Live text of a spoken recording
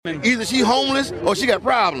Either she homeless or she got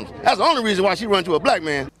problems. That's the only reason why she run to a black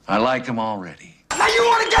man. I like him already. Now you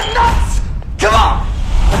want to get nuts? Come on!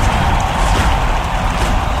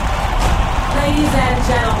 Ladies and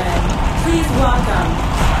gentlemen, please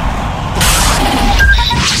welcome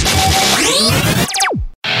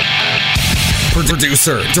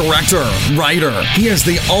producer, director, writer. He is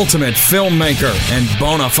the ultimate filmmaker and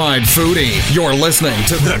bona fide foodie. You're listening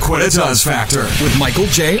to The Quittitas Factor with Michael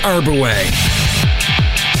J. Arbouet.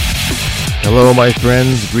 Hello, my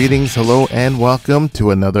friends. Greetings, hello, and welcome to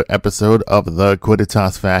another episode of The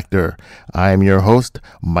Quittitas Factor. I am your host,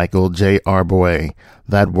 Michael J. Arbouet.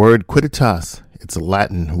 That word quittitas, it's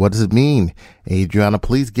Latin. What does it mean? Adriana,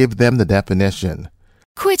 please give them the definition.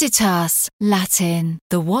 Quidditas, Latin,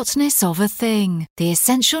 the whatness of a thing, the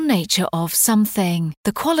essential nature of something,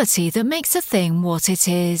 the quality that makes a thing what it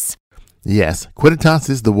is. Yes, quidditas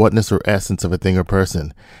is the whatness or essence of a thing or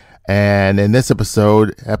person. And in this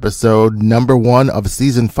episode number 1 of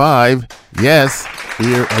season 5, yes,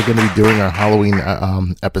 we are going to be doing our Halloween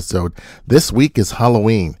episode. This week is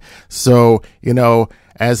Halloween. So,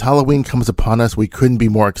 as Halloween comes upon us, we couldn't be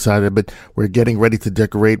more excited, but we're getting ready to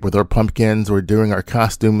decorate with our pumpkins. We're doing our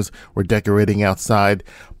costumes. We're decorating outside.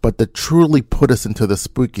 But to truly put us into the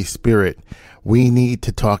spooky spirit, we need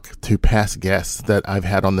to talk to past guests that I've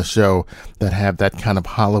had on the show that have that kind of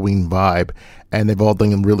Halloween vibe, and they've all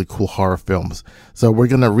done really cool horror films. So we're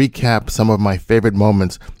going to recap some of my favorite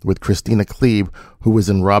moments with Kristina Klebe, who was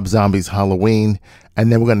in Rob Zombie's Halloween,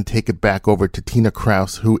 and then we're going to take it back over to Tina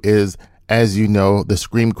Kruse, who is, as you know, the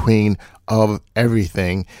scream queen of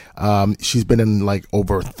everything. She's been in like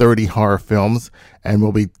over 30 horror films, and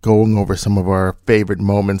we'll be going over some of our favorite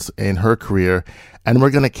moments in her career. And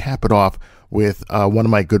we're going to cap it off with one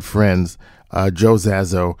of my good friends, Joe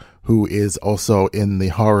Zaso, who is also in the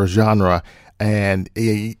horror genre. And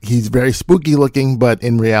he's very spooky looking, but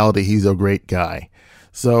in reality, he's a great guy.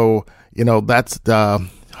 So, that's the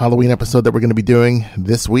Halloween episode that we're going to be doing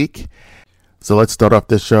this week. So let's start off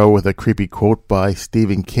this show with a creepy quote by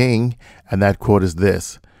Stephen King. And that quote is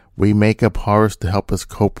this: "We make up horrors to help us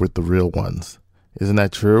cope with the real ones." Isn't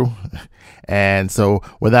that true? And so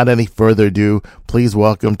without any further ado, please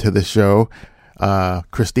welcome to the show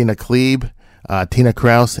Kristina Klebe, Tina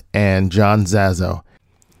Kruse, and John Zaso.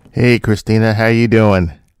 Hey, Kristina, how you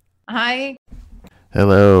doing? Hi.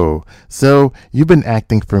 Hello. So you've been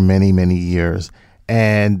acting for many, many years.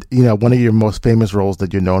 And, one of your most famous roles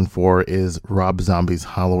that you're known for is Rob Zombie's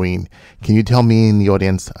Halloween. Can you tell me and the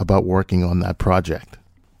audience about working on that project?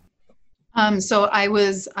 So I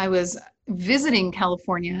was visiting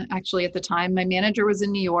California, actually, at the time. My manager was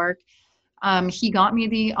in New York. He got me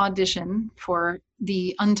the audition for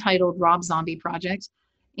the untitled Rob Zombie project.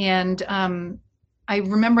 And I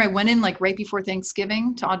remember I went in like right before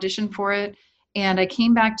Thanksgiving to audition for it. And I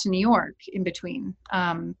came back to New York in between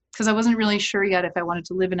because I wasn't really sure yet if I wanted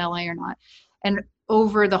to live in LA or not. And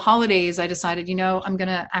over the holidays, I decided, I'm going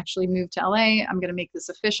to actually move to LA. I'm going to make this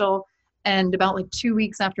official. And about like 2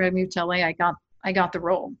 weeks after I moved to LA, I got the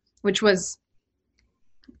role, which was,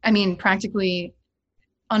 practically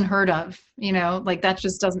unheard of, like that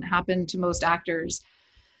just doesn't happen to most actors.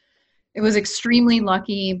 It was extremely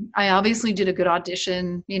lucky. I obviously did a good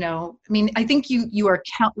audition, I think you are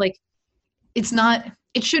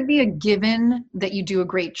it should be a given that you do a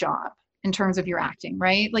great job in terms of your acting,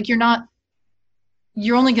 right? Like you're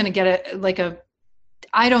only going to get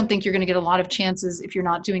I don't think you're going to get a lot of chances if you're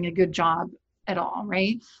not doing a good job at all,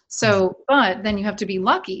 right? So, but then you have to be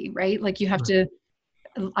lucky, right? Like you have to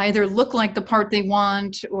either look like the part they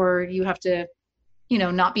want, or you have to,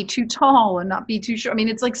 not be too tall and not be too short.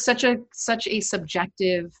 It's like such a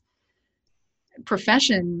subjective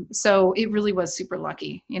profession. So it really was super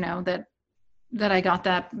lucky, that I got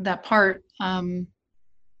that part.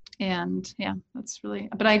 And yeah, that's really,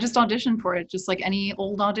 but I just auditioned for it, just like any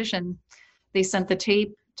old audition. They sent the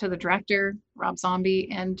tape to the director, Rob Zombie,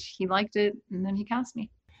 and he liked it, and then he cast me.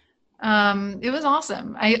 It was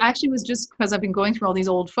awesome. I actually was, just because I've been going through all these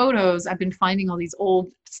old photos, I've been finding all these old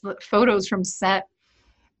photos from set,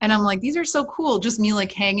 and I'm like, these are so cool. Just me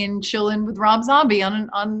like hanging, chilling with Rob Zombie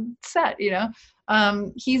on set,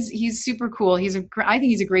 He's super cool. I think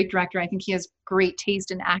he's a great director. I think he has great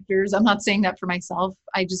taste in actors. I'm not saying that for myself.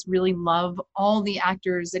 I just really love all the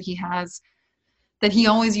actors that he has, that he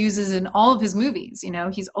always uses in all of his movies.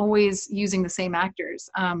 He's always using the same actors,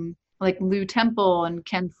 like Lou Temple and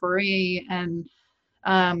Ken Foree and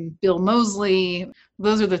Bill Moseley.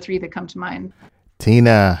 Those are the 3 that come to mind.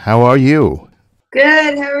 Tina, how are you?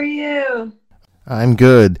 Good. How are you? I'm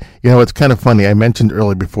good. You know, it's kind of funny. I mentioned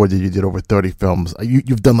earlier before that you did over 30 films.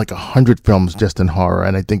 You've done like 100 films just in horror,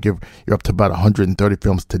 and I think you're up to about 130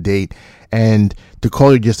 films to date. And to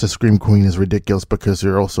call you just a scream queen is ridiculous because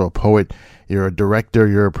you're also a poet, you're a director,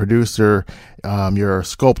 you're a producer, you're a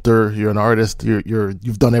sculptor, you're an artist.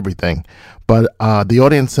 You've done everything. But the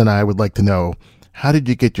audience and I would like to know, how did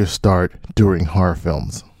you get your start doing horror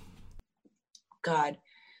films? God,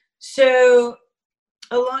 so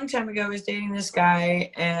a long time ago, I was dating this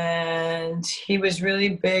guy, and he was really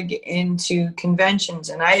big into conventions,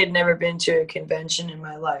 and I had never been to a convention in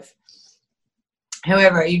my life.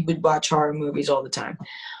 However, he would watch horror movies all the time.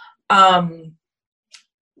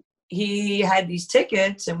 He had these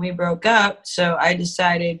tickets, and we broke up, so I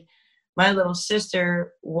decided my little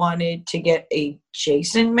sister wanted to get a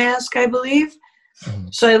Jason mask, I believe.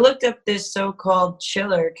 So I looked up this so-called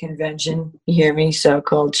chiller convention. You hear me?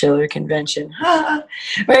 So-called chiller convention.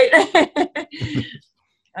 Right?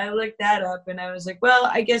 I looked that up and I was like, well,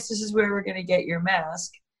 I guess this is where we're going to get your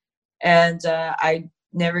mask. And I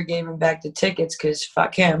never gave him back the tickets because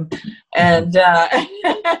fuck him. And I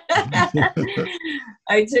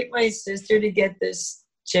took my sister to get this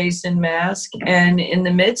Jason mask. And in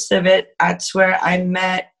the midst of it, that's where I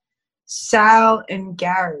met Sal and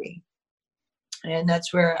Gary. And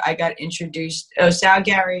that's where I got introduced. Oh, Sal,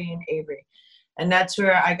 Gary, and Avery. And that's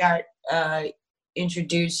where I got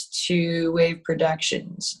introduced to Wave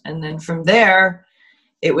Productions. And then from there,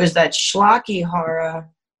 it was that schlocky horror,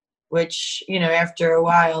 which, you know, after a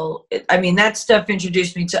while, that stuff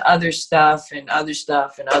introduced me to other stuff and other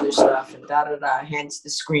stuff and other stuff and da-da-da, hence the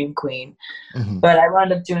Scream Queen. Mm-hmm. But I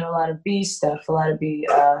wound up doing a lot of B stuff, a lot of B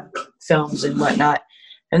films and whatnot.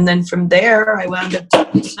 And then from there, I wound up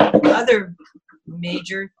doing some other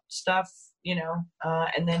major stuff, you know,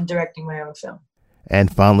 and then directing my own film.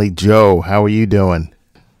 And finally, Joe, how are you doing?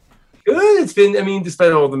 Good. It's been,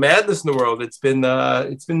 despite all the madness in the world, it's been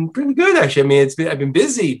pretty good actually. I've been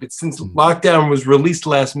busy, but since lockdown was released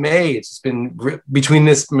last May, it's just been between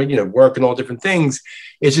this, you know, work and all different things.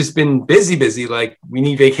 It's just been busy. Like we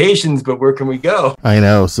need vacations, but where can we go? I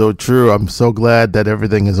know, so true. I'm so glad that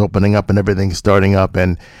everything is opening up and everything's starting up,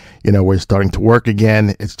 and you know, we're starting to work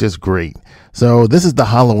again. It's just great. So this is the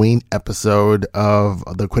Halloween episode of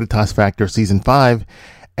the Quidditas Factor Season 5.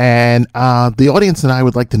 And the audience and I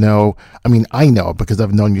would like to know, I know because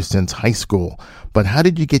I've known you since high school, but how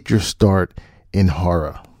did you get your start in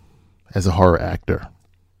horror as a horror actor?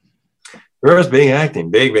 First being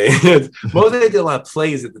acting, big. Mostly I did a lot of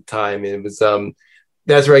plays at the time. And it was,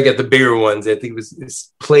 that's where I got the bigger ones. I think it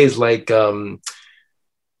was plays like,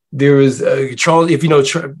 there was Charles, if you know,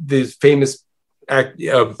 this famous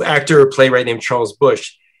actor, playwright named Charles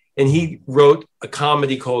Bush. And he wrote a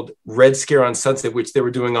comedy called Red Scare on Sunset, which they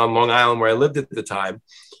were doing on Long Island, where I lived at the time.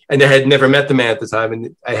 And I had never met the man at the time.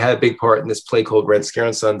 And I had a big part in this play called Red Scare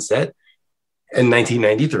on Sunset in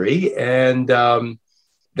 1993. And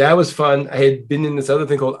that was fun. I had been in this other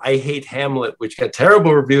thing called I Hate Hamlet, which got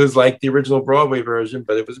terrible reviews like the original Broadway version,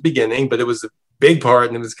 but it was a beginning, but it was a big part.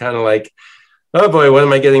 And it was kind of like, oh boy, what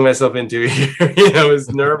am I getting myself into here? You know, it was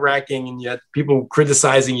nerve-wracking, and yet people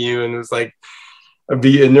criticizing you. And it was like, a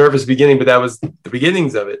nervous beginning, but that was the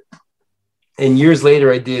beginnings of it. And years later,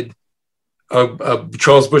 I did a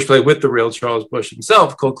Charles Bush play with the real Charles Bush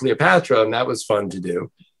himself called Cleopatra, and that was fun to do.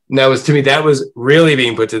 And that was, to me, that was really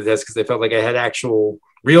being put to the test because I felt like I had actual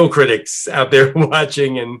real critics out there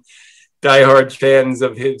watching and diehard fans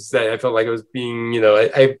of his that I felt like I was being, you know,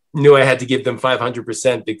 I knew I had to give them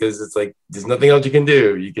 500% because it's like, there's nothing else you can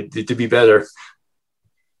do. You get to be better.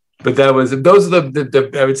 But those are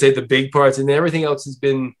the I would say the big parts, and everything else has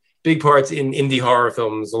been big parts in indie horror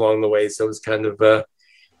films along the way. So it was kind of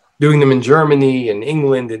doing them in Germany and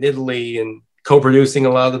England and Italy and co-producing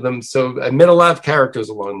a lot of them. So I met a lot of characters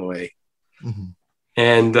along the way. Mm-hmm.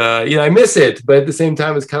 And, I miss it. But at the same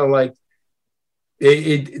time, it's kind of like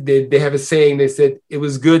they have a saying. They said, it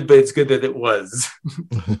was good, but it's good that it was,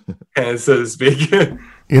 and so to speak.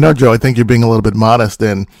 You know, Joe, I think you're being a little bit modest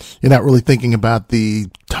and you're not really thinking about the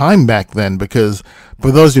time back then, because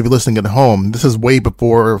for those of you listening at home, this is way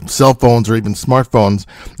before cell phones or even smartphones.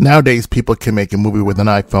 Nowadays, people can make a movie with an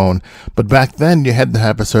iPhone, but back then you had to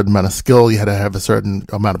have a certain amount of skill. You had to have a certain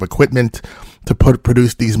amount of equipment to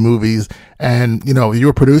produce these movies. And, you know, you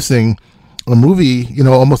were producing a movie, you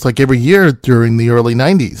know, almost like every year during the early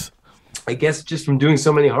 90s. I guess just from doing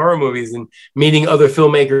so many horror movies and meeting other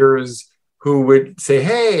filmmakers who would say,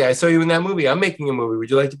 hey, I saw you in that movie. I'm making a movie. Would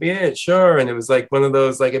you like to be in it? Sure. And it was like one of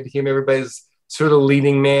those, like, I became everybody's sort of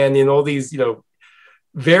leading man in all these, you know,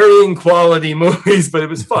 varying quality movies, but it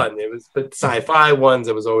was fun. But sci-fi ones,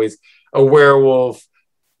 it was always a werewolf,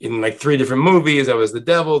 in like 3 different movies. I was the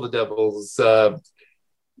devil, the devil's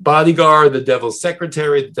bodyguard, the devil's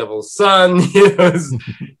secretary, the devil's son. And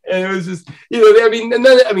it was just,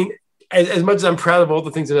 as much as I'm proud of all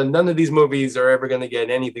the things that none of these movies are ever going to get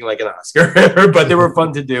anything like an Oscar, but they were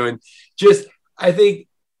fun to do. And just, I think,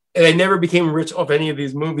 and I never became rich off any of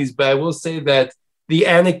these movies, but I will say that the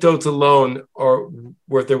anecdotes alone are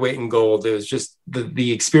worth their weight in gold. It was just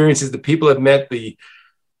the experiences, the people I've met, the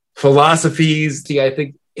philosophies. I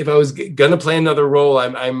think if I was going to play another role,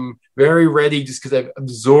 I'm very ready, just because I've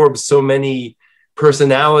absorbed so many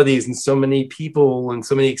personalities and so many people and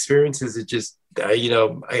so many experiences. It just,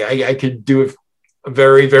 I could do a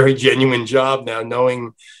very, very genuine job now,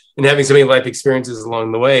 knowing and having so many life experiences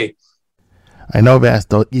along the way. I know I've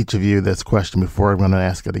asked each of you this question before. I'm going to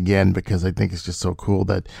ask it again because I think it's just so cool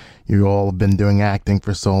that you all have been doing acting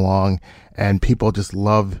for so long, and people just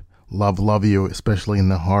love you, especially in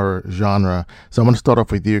the horror genre. So I'm going to start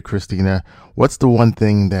off with you, Kristina. What's the one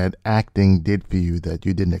thing that acting did for you that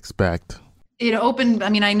you didn't expect? It opened,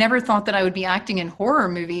 I never thought that I would be acting in horror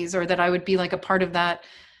movies, or that I would be like a part of that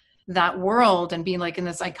world and being like in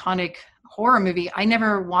this iconic horror movie. I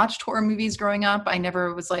never watched horror movies growing up. I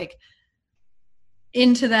never was like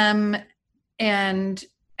into them. And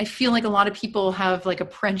I feel like a lot of people have like a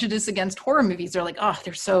prejudice against horror movies. They're like, oh,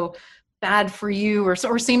 they're so bad for you, or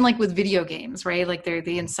same like with video games, right? Like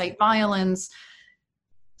they incite violence.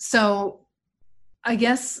 So I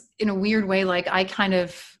guess in a weird way, like I kind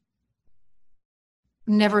of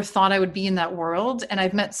never thought I would be in that world. And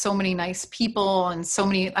I've met so many nice people and so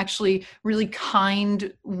many actually really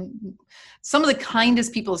kind, some of the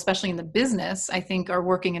kindest people, especially in the business, I think are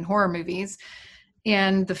working in horror movies.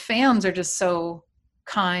 And the fans are just so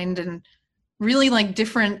kind and really like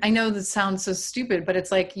different. I know this sounds so stupid, but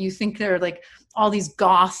it's like, you think they're like all these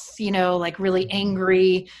goths, like really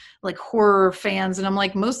angry, like horror fans. And I'm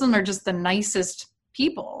like, most of them are just the nicest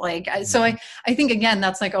people. Like, so I think again,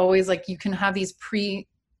 that's like always like, you can have these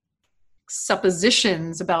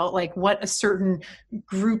presuppositions about like what a certain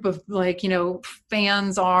group of like,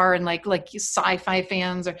 fans are, and like sci-fi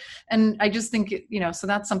fans are. And I just think, so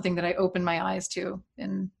that's something that I opened my eyes to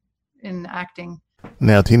in acting.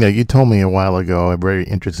 Now, Tina, you told me a while ago a very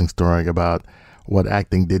interesting story about what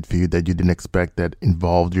acting did for you that you didn't expect, that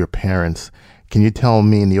involved your parents. Can you tell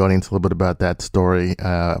me and the audience a little bit about that story,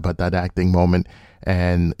 about that acting moment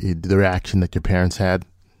and the reaction that your parents had?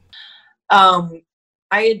 I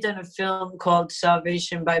had done a film called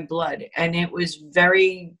Salvation by Blood, and it was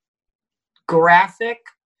very graphic,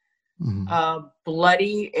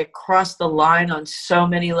 bloody. It crossed the line on so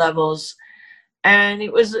many levels. And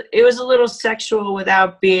it was a little sexual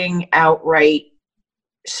without being outright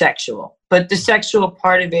sexual. But the sexual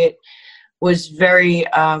part of it was very,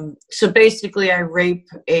 so basically I rape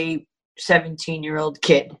a 17-year-old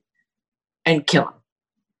kid and kill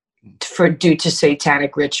him due to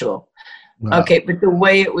satanic ritual. Wow. Okay, but the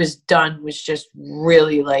way it was done was just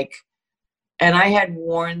really like, and I had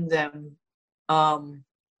warned them,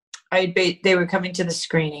 they were coming to the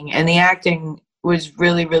screening, and the acting was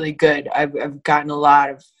really, really good. I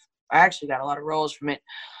actually got a lot of roles from it.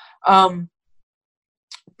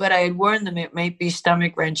 But I had warned them it might be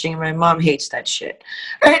stomach wrenching, and my mom hates that shit.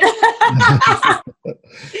 Right?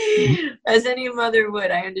 As any mother would,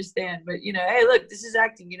 I understand. But, hey, look, this is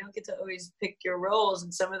acting. You don't get to always pick your roles.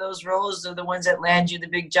 And some of those roles are the ones that land you the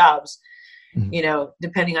big jobs,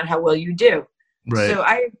 depending on how well you do. Right.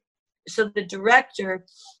 So the director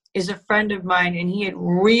is a friend of mine, and he had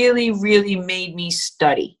really, really made me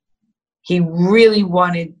study. He really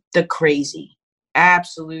wanted the crazy,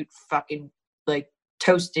 absolute fucking like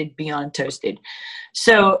toasted beyond toasted.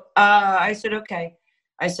 So I said, okay.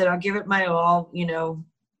 I said, I'll give it my all,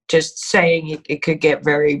 just saying it could get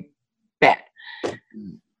very bad.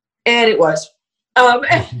 And it was.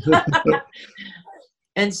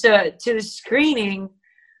 And so to the screening,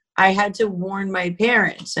 I had to warn my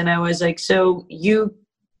parents, and I was like, so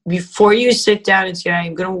before you sit down and say,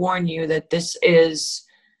 I'm going to warn you that this is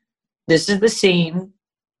the scene.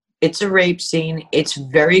 It's a rape scene. It's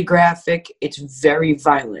very graphic. It's very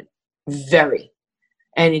violent. Very.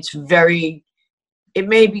 And it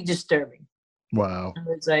may be disturbing. Wow. I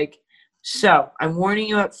was like, so I'm warning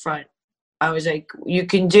you up front. I was like, you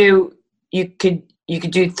could do a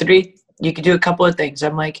couple of things.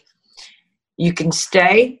 I'm like, you can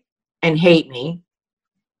stay and hate me.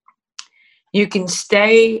 You can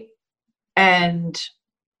stay and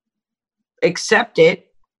accept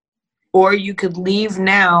it, or you could leave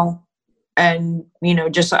now and,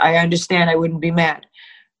 just, I understand I wouldn't be mad,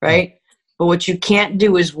 right? But what you can't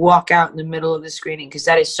do is walk out in the middle of the screening because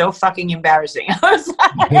that is so fucking embarrassing. I was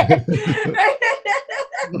like,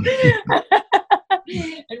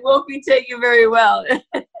 it won't be taken very well.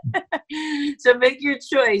 So make your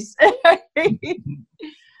choice.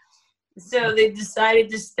 So they decided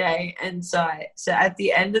to stay and saw it. So at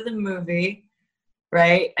the end of the movie,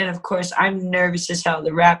 right? And of course, I'm nervous as hell.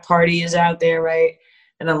 The rap party is out there, right?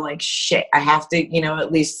 And I'm like, shit, I have to,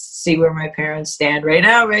 at least see where my parents stand right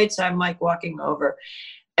now, right? So I'm like walking over.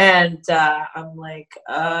 And I'm like,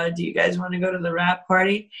 do you guys want to go to the rap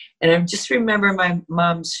party? And I just remember my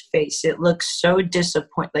mom's face. It looks so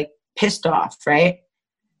disappointed, like pissed off, right?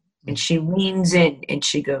 And she leans in and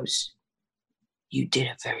she goes, you did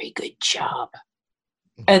a very good job.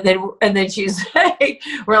 And then she's like,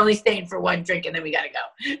 we're only staying for one drink and then we gotta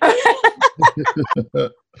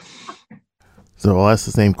go. So I'll ask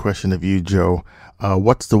the same question of you, Joe.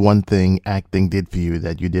 What's the one thing acting did for you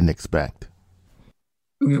that you didn't expect?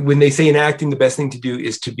 When they say in acting, the best thing to do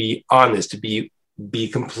is to be honest, to be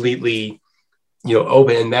completely,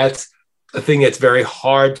 open. And that's a thing that's very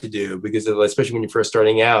hard to do because especially when you're first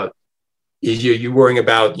starting out, is you're worrying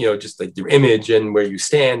about, just like your image and where you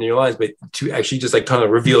stand in your lines, but to actually just like kind of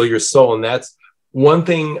reveal your soul. And that's one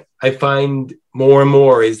thing I find more and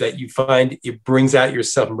more is that you find it brings out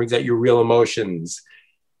yourself and brings out your real emotions.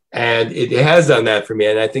 And it has done that for me.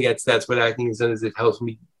 And I think that's what acting has done, is it helps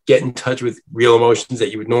me get in touch with real emotions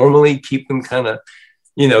that you would normally keep them kind of,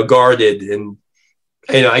 guarded. And,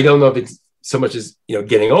 I don't know if it's so much as,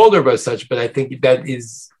 getting older but such, but I think that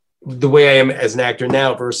is the way I am as an actor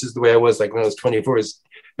now versus the way I was like when I was 24 is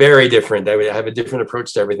very different. I would have a different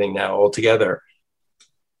approach to everything now altogether.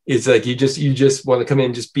 It's like, you just want to come in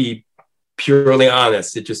and just be purely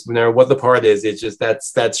honest. It just, no matter what the part is, it's just,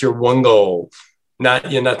 that's your one goal.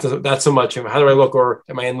 Not so much, how do I look, or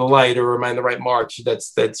am I in the light, or am I in the right mark?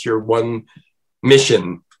 That's your one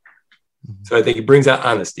mission. So I think it brings out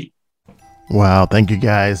honesty. Wow, thank you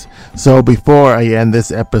guys. So before I end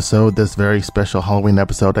this episode, this very special Halloween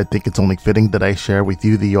episode, I think it's only fitting that I share with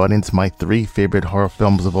you, the audience, my 3 favorite horror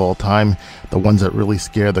films of all time, the ones that really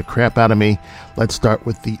scare the crap out of me. Let's start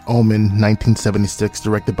with The Omen, 1976,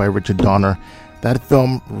 directed by Richard Donner. That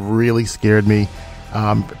film really scared me.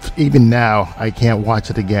 Even now, I can't watch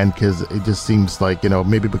it again because it just seems like,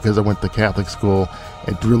 maybe because I went to Catholic school,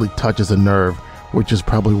 it really touches a nerve, which is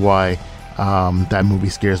probably why that movie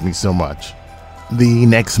scares me so much. The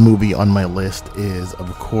next movie on my list is,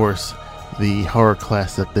 of course, the horror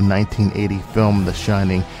classic, the 1980 film The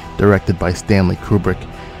Shining, directed by Stanley Kubrick.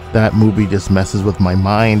 That movie just messes with my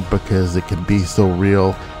mind because it could be so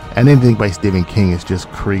real, and anything by Stephen King is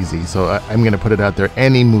just crazy. So I'm going to put it out there.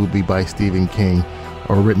 Any movie by Stephen King,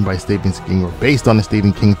 or written by Stephen King, or based on a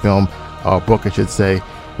Stephen King film, or book I should say,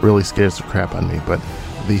 really scares the crap out of me. But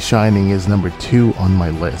The Shining is number 2 on my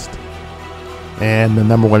list. And the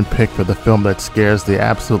number 1 pick for the film that scares the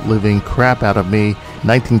absolute living crap out of me,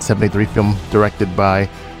 1973 film directed by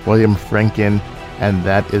William Friedkin, and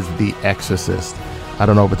that is The Exorcist. I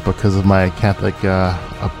don't know if it's because of my Catholic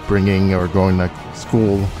upbringing or going to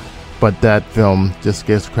school, but that film just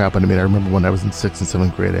scares the crap out of me. I remember when I was in 6th and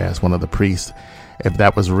 7th grade, I asked one of the priests if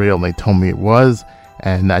that was real, and they told me it was,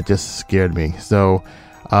 and that just scared me. So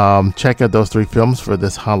check out those 3 films for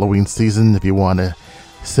this Halloween season if you want to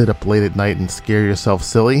sit up late at night and scare yourself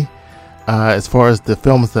silly. As far as the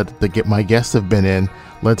films that my guests have been in,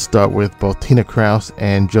 let's start with both Tina Krause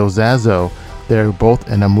and Joe Zaso. They're both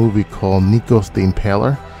in a movie called Nikos the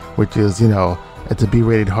Impaler, which is, it's a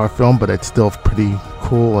B-rated horror film, but it's still pretty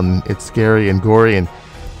cool, and it's scary and gory, and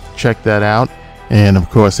check that out. And of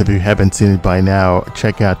course, if you haven't seen it by now,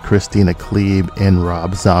 check out Kristina, Klebe in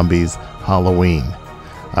Rob Zombie's Halloween.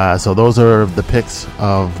 So those are the picks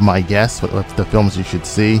of my guests, the films you should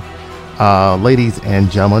see. Ladies and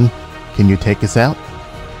gentlemen, can you take us out?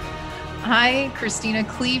 Hi, Kristina,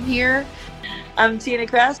 Klebe here. I'm Tina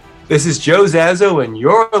Krause. This is Joe Zaso, and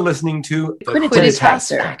you're listening to The Quidditas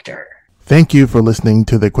Factor. Thank you for listening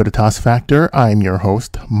to The Quidditas Factor. I'm your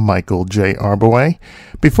host, Michael J. Arboway.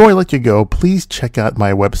 Before I let you go, please check out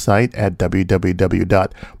my website at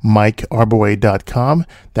www.mikearboway.com.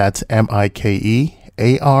 That's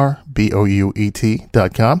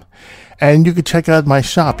MikeArbowet.com. And you can check out my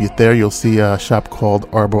shop. There you'll see a shop called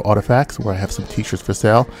Arbo Artifacts, where I have some t-shirts for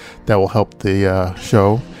sale that will help the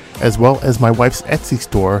show, as well as my wife's Etsy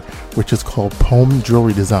store, which is called Poem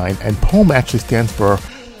Jewelry Design. And Poem actually stands for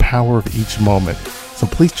Power of Each Moment. So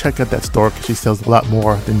please check out that store, because she sells a lot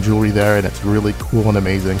more than jewelry there, and it's really cool and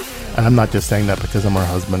amazing. And I'm not just saying that because I'm her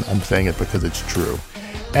husband. I'm saying it because it's true.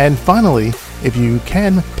 And finally, If you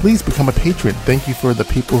can, please become a patron. Thank you for the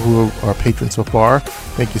people who are patrons so far.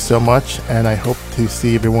 Thank you so much, and I hope to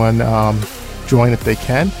see everyone join if they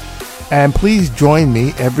can. And please join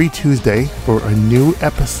me every Tuesday for a new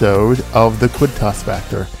episode of The Quidtas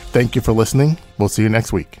Factor. Thank you for listening. We'll see you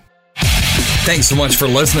next week. Thanks so much for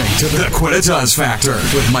listening to The Quidtas Factor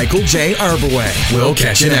with Michael J. Arbaway. We'll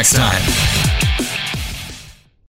catch you next time.